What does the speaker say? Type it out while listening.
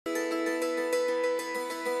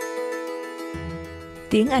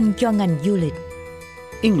Tiếng Anh cho ngành du lịch.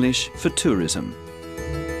 English for tourism.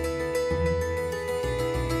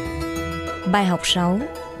 Bài học 6.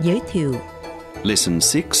 Giới thiệu. Lesson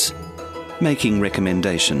 6. Making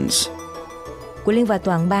recommendations. Của Liên và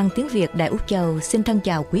Toàn ban tiếng Việt Đài Úc Châu xin thân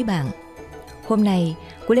chào quý bạn. Hôm nay,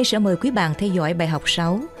 của Liên sẽ mời quý bạn theo dõi bài học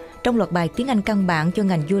 6 trong loạt bài tiếng Anh căn bản cho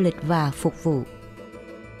ngành du lịch và phục vụ.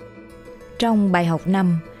 Trong bài học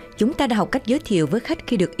 5, chúng ta đã học cách giới thiệu với khách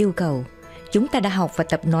khi được yêu cầu. Chúng ta đã học và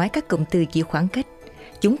tập nói các cụm từ chỉ khoảng cách.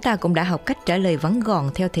 Chúng ta cũng đã học cách trả lời ngắn gọn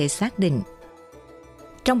theo thể xác định.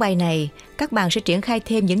 Trong bài này, các bạn sẽ triển khai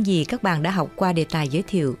thêm những gì các bạn đã học qua đề tài giới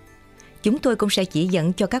thiệu. Chúng tôi cũng sẽ chỉ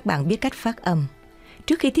dẫn cho các bạn biết cách phát âm.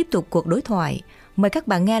 Trước khi tiếp tục cuộc đối thoại, mời các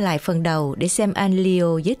bạn nghe lại phần đầu để xem anh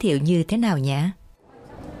Leo giới thiệu như thế nào nhé.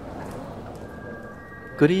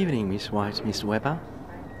 Good evening, Miss White, Miss Weber.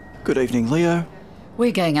 Good evening, Leo.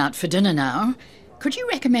 We're going out for dinner now. Could you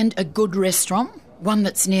recommend a good restaurant, one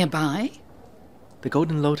that's nearby? The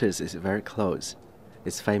Golden Lotus is very close.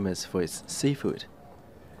 It's famous for its seafood.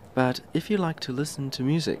 But if you like to listen to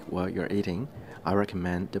music while you're eating, I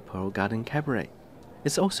recommend the Pearl Garden Cabaret.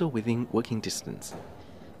 It's also within walking distance.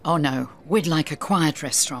 Oh no, we'd like a quiet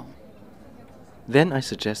restaurant. Then I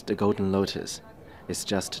suggest the Golden Lotus. It's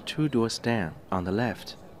just 2 doors down on the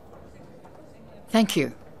left. Thank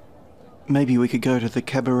you. Maybe we could go to the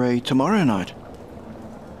cabaret tomorrow night.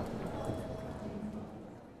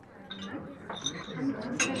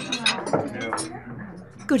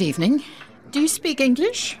 Good evening. Do you speak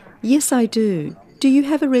English? Yes, I do. Do you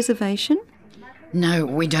have a reservation? No,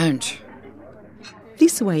 we don't.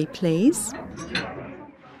 This way, please.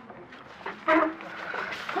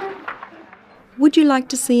 Would you like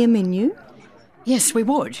to see a menu? Yes, we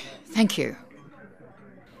would. Thank you.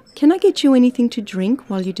 Can I get you anything to drink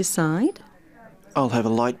while you decide? I'll have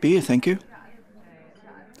a light beer, thank you.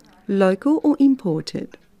 Local or imported?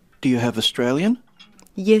 Do you have Australian?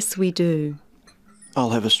 Yes, we do.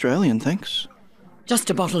 I'll have Australian, thanks. Just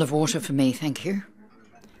a bottle of water for me, thank you.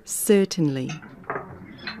 Certainly.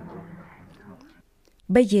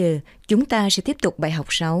 Bây giờ, chúng ta sẽ tiếp tục bài học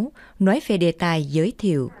 6, nói về đề tài giới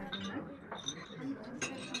thiệu.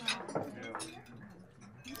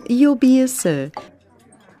 Your beer, sir.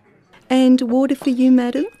 And water for you,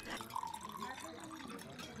 madam.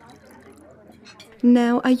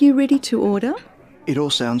 Now, are you ready to order? It all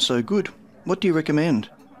sounds so good. What do you recommend?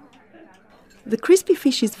 The crispy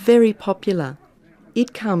fish is very popular.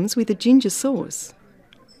 It comes with a ginger sauce.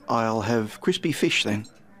 I'll have crispy fish then.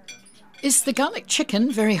 Is the garlic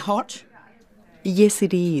chicken very hot? Yes,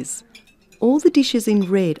 it is. All the dishes in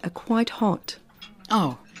red are quite hot.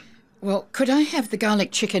 Oh, well, could I have the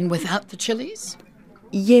garlic chicken without the chilies?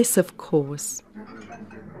 Yes, of course.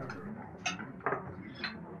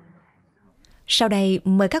 Sau đây,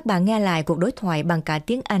 mời các bạn nghe lại cuộc đối thoại bằng cả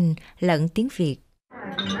tiếng Anh lẫn tiếng Việt.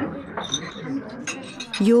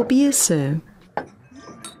 Your beer, sir.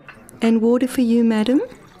 And water for you, madam.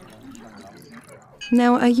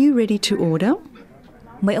 Now, are you ready to order?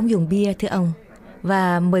 Mời ông dùng bia, thưa ông.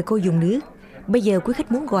 Và mời cô dùng nước. Bây giờ quý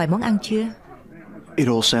khách muốn gọi món ăn chưa? It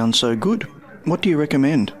all sounds so good. What do you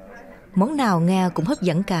recommend? Món nào nghe cũng hấp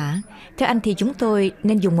dẫn cả. Theo anh thì chúng tôi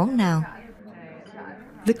nên dùng món nào?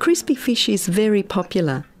 The crispy fish is very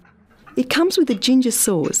popular. It comes with a ginger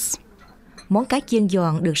sauce. Món cá chiên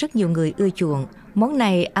giòn được rất nhiều người ưa chuộng. Món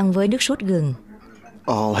này ăn với nước sốt gừng.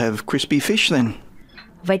 I'll have crispy fish then.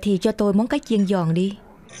 Vậy thì cho tôi món cá chiên giòn đi.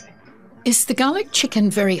 Is the garlic chicken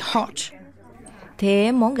very hot?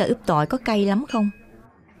 Thế món gà ướp tỏi có cay lắm không?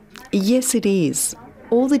 Yes, it is.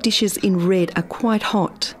 All the dishes in red are quite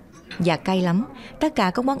hot. Dạ cay lắm. Tất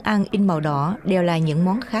cả các món ăn in màu đỏ đều là những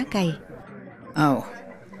món khá cay. Oh,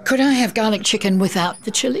 could I have garlic chicken without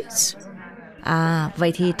the chilies? À,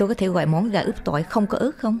 vậy thì tôi có thể gọi món gà ướp tỏi không có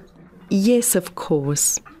ớt không? Yes, of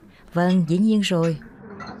course. Vâng, dĩ nhiên rồi.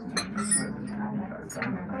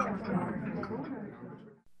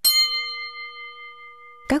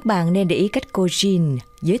 Các bạn nên để ý cách cô Jean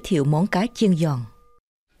giới thiệu món cá chiên giòn.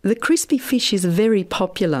 The crispy fish is very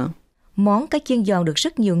popular. Món cá chiên giòn được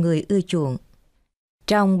rất nhiều người ưa chuộng.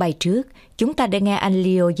 Trong bài trước, chúng ta đã nghe anh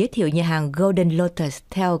Leo giới thiệu nhà hàng Golden Lotus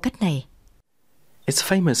theo cách này.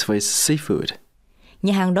 It's famous for its seafood.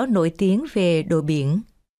 Nhà hàng đó nổi tiếng về đồ biển.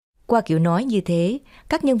 Qua kiểu nói như thế,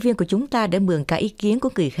 các nhân viên của chúng ta đã mượn cả ý kiến của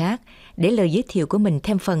người khác để lời giới thiệu của mình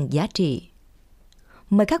thêm phần giá trị.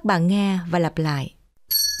 Mời các bạn nghe và lặp lại.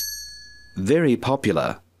 Very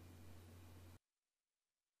popular.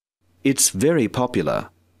 It's very popular.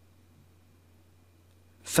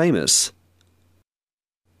 Famous.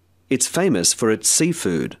 It's famous for its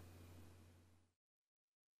seafood.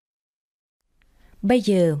 Bây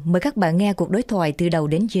giờ mời các bạn nghe cuộc đối thoại từ đầu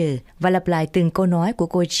đến giờ và lặp lại từng câu nói của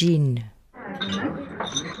cô Jean.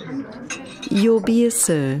 Your beer,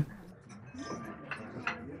 sir.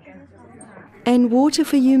 And water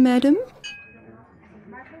for you, madam.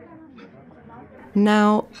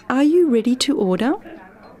 Now, are you ready to order?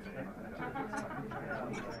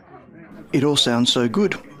 It all sounds so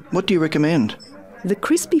good. What do you recommend? The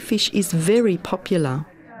crispy fish is very popular.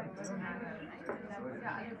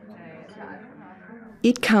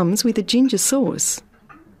 It comes with a ginger sauce.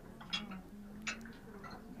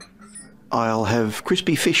 I'll have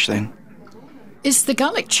crispy fish then. Is the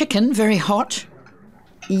garlic chicken very hot?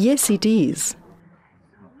 Yes, it is.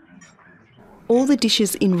 All the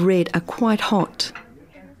dishes in red are quite hot.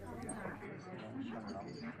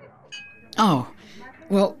 Oh,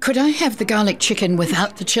 well, could I have the garlic chicken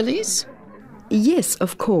without the chilies? Yes,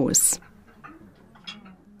 of course.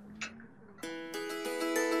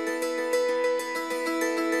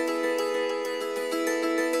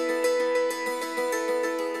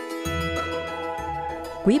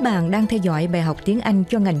 Quý bạn đang theo dõi bài học tiếng Anh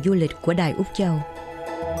cho ngành du lịch của Đài Úc Châu.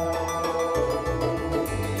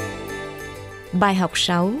 Bài học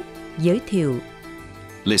 6. Giới thiệu.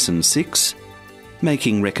 Lesson 6.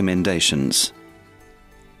 Making recommendations.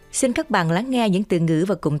 Xin các bạn lắng nghe những từ ngữ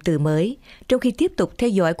và cụm từ mới trong khi tiếp tục theo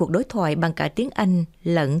dõi cuộc đối thoại bằng cả tiếng Anh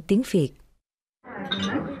lẫn tiếng Việt.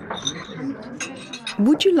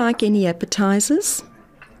 Would you like any appetizers?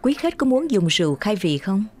 Quý khách có muốn dùng rượu khai vị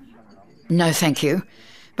không? No, thank you.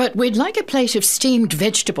 But we'd like a plate of steamed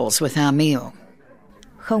vegetables with our meal.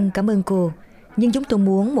 Không, cảm ơn cô. Nhưng chúng tôi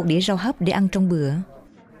muốn một đĩa rau hấp để ăn trong bữa.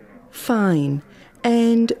 Fine.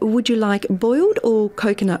 And would you like boiled or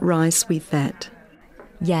coconut rice with that?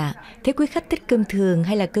 Dạ, thế quý khách thích cơm thường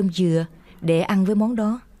hay là cơm dừa để ăn với món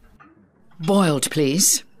đó? Boiled,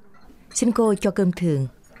 please. Xin cô cho cơm thường.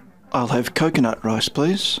 I'll have coconut rice,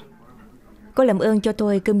 please. Cô làm ơn cho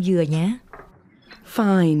tôi cơm dừa nhé.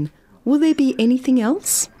 Fine. Will there be anything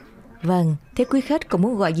else? Vâng, thế quý khách còn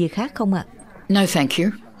muốn gọi gì khác không ạ? No, thank you.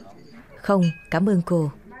 Không, cảm ơn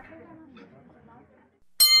cô.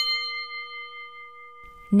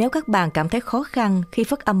 Nếu các bạn cảm thấy khó khăn khi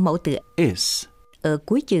phát âm mẫu từ S. ở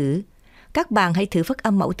cuối chữ, các bạn hãy thử phát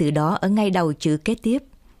âm mẫu từ đó ở ngay đầu chữ kế tiếp.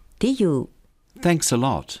 Thí dụ, Thanks a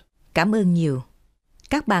lot. cảm ơn nhiều.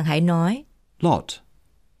 Các bạn hãy nói, Lot.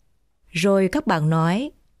 rồi các bạn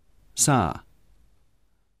nói. Sa.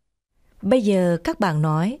 Bây giờ các bạn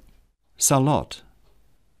nói. Salot.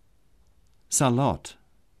 Salot.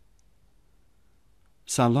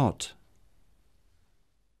 Salot.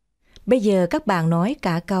 Bây giờ các bạn nói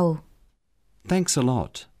cả câu. Thanks a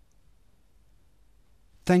lot.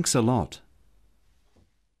 Thanks a lot.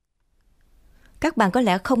 Các bạn có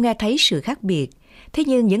lẽ không nghe thấy sự khác biệt, thế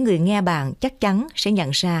nhưng những người nghe bạn chắc chắn sẽ nhận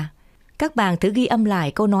ra. Các bạn thử ghi âm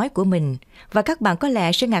lại câu nói của mình và các bạn có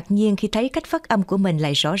lẽ sẽ ngạc nhiên khi thấy cách phát âm của mình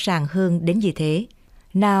lại rõ ràng hơn đến như thế.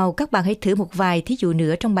 Nào, các bạn hãy thử một vài thí dụ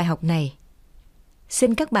nữa trong bài học này.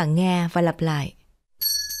 Xin các bạn nghe và lặp lại.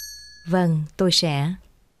 Vâng, tôi sẽ.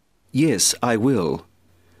 Yes, I will.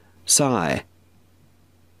 Sigh.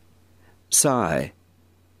 Sigh.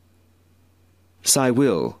 Sigh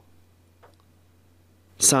will.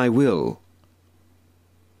 Sigh will.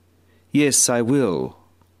 Yes, I will.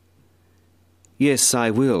 Yes, I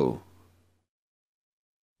will.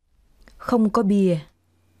 Không có bia.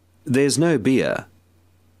 There's no beer.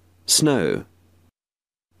 Snow.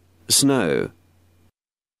 Snow.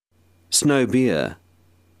 Snow beer.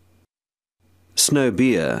 Snow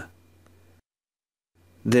beer.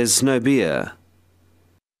 There's no beer.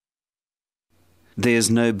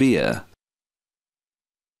 There's no beer.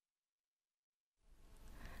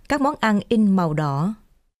 Các món ăn in màu đỏ.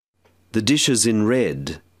 The dish is in red.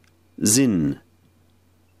 Zin.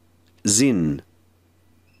 Zin.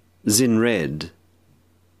 Zin red.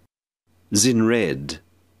 Zin red.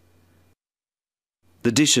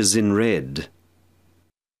 The dish is in red.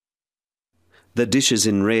 The dish is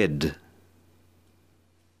in red.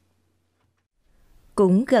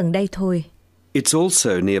 Cũng gần đây thôi. It's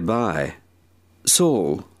also nearby.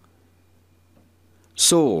 Saul.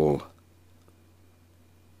 Saul.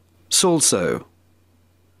 Salso.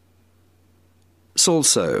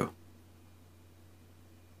 Salso.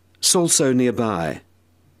 Salso nearby.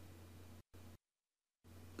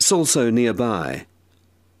 Salso nearby.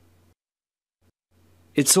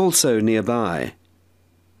 It's also nearby.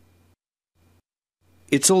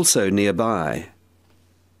 It's also nearby.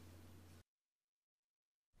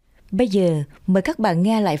 Bây giờ, mời các bạn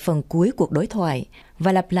nghe lại phần cuối cuộc đối thoại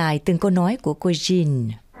và lặp lại từng câu nói của cô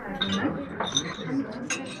Jean.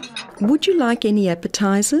 Would you like any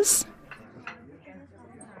appetizers?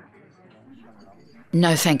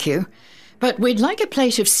 No, thank you. But we'd like a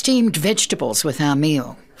plate of steamed vegetables with our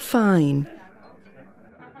meal. Fine.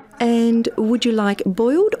 And would you like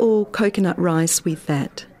boiled or coconut rice with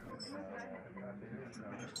that?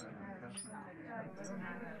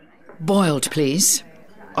 Boiled, please.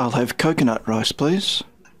 I'll have coconut rice, please.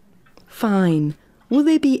 Fine. Will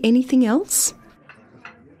there be anything else?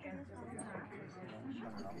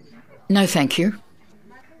 No, thank you.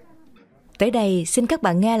 Tới đây, xin các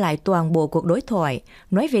bạn nghe lại toàn bộ cuộc đối thoại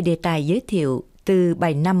nói về đề tài giới thiệu từ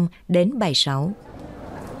bài 5 đến bài 6.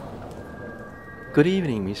 Good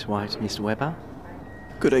evening, Miss White, Miss Weber.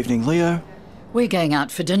 Good evening, Leo. We're going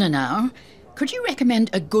out for dinner now. Could you recommend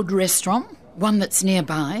a good restaurant, one that's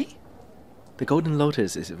nearby? The Golden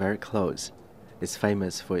Lotus is very close. It's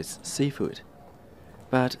famous for its seafood.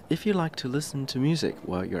 But if you like to listen to music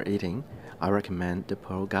while you're eating, I recommend the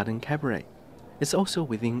Pearl Garden Cabaret. It's also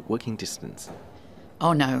within walking distance.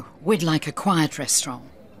 Oh no, we'd like a quiet restaurant.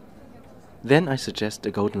 Then I suggest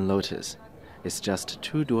the Golden Lotus. It's just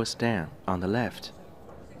 2 doors down on the left.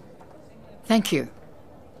 Thank you.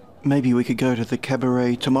 Maybe we could go to the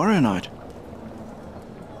cabaret tomorrow night.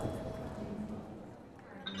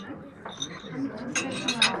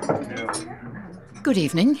 Good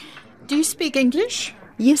evening. Do you speak English?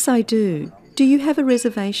 Yes, I do. Do you have a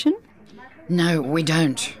reservation? No, we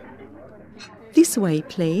don't. This way,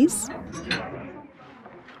 please.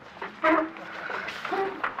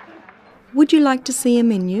 Would you like to see a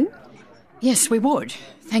menu? Yes, we would.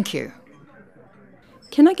 Thank you.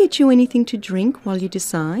 Can I get you anything to drink while you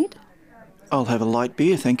decide? I'll have a light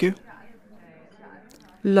beer, thank you.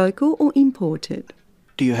 Local or imported?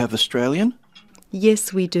 Do you have Australian?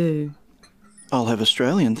 Yes, we do. I'll have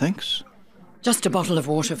Australian, thanks. Just a bottle of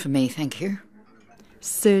water for me, thank you.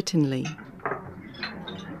 Certainly.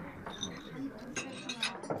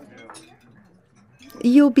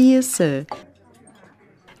 Your beer, sir.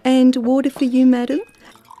 And water for you, madam.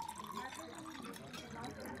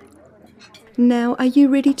 Now, are you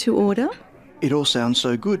ready to order? It all sounds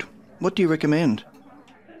so good. What do you recommend?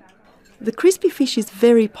 The crispy fish is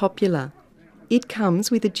very popular. It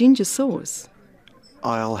comes with a ginger sauce.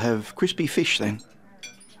 I'll have crispy fish then.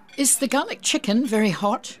 Is the garlic chicken very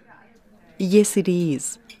hot? Yes, it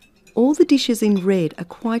is. All the dishes in red are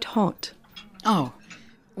quite hot. Oh,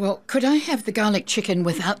 well, could I have the garlic chicken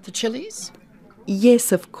without the chilies?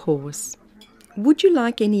 Yes, of course. Would you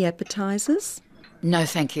like any appetizers? No,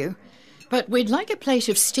 thank you. But we'd like a plate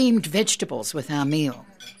of steamed vegetables with our meal.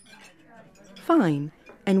 Fine.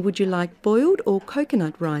 And would you like boiled or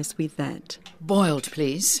coconut rice with that? Boiled,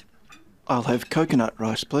 please. I'll have coconut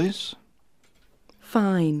rice, please.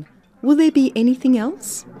 Fine. Will there be anything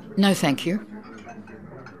else? No, thank you.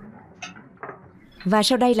 Và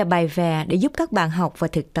sau đây là bài vè để giúp các bạn học và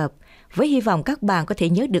thực tập, với hy vọng các bạn có thể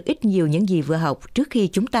nhớ được ít nhiều những gì vừa học trước khi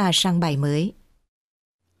chúng ta sang bài mới.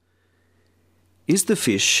 Is the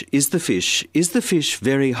fish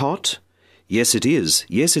very hot? Yes, it is.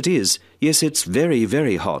 Yes, it is. Yes, it's very,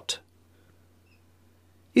 very hot.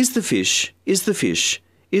 Is the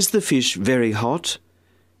fish very hot?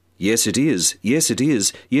 Yes, it is. Yes, it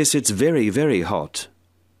is. Yes, it's very, very hot.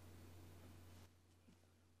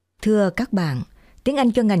 Thưa các bạn, Tiếng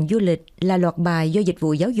Anh cho ngành du lịch là loạt bài do Dịch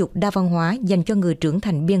vụ Giáo dục Đa văn hóa dành cho người trưởng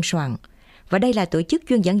thành biên soạn, và đây là tổ chức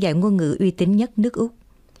chuyên giảng dạy ngôn ngữ uy tín nhất nước Úc.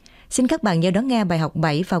 Xin các bạn nhớ đón nghe bài học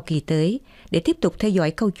 7 vào kỳ tới để tiếp tục theo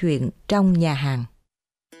dõi câu chuyện trong nhà hàng.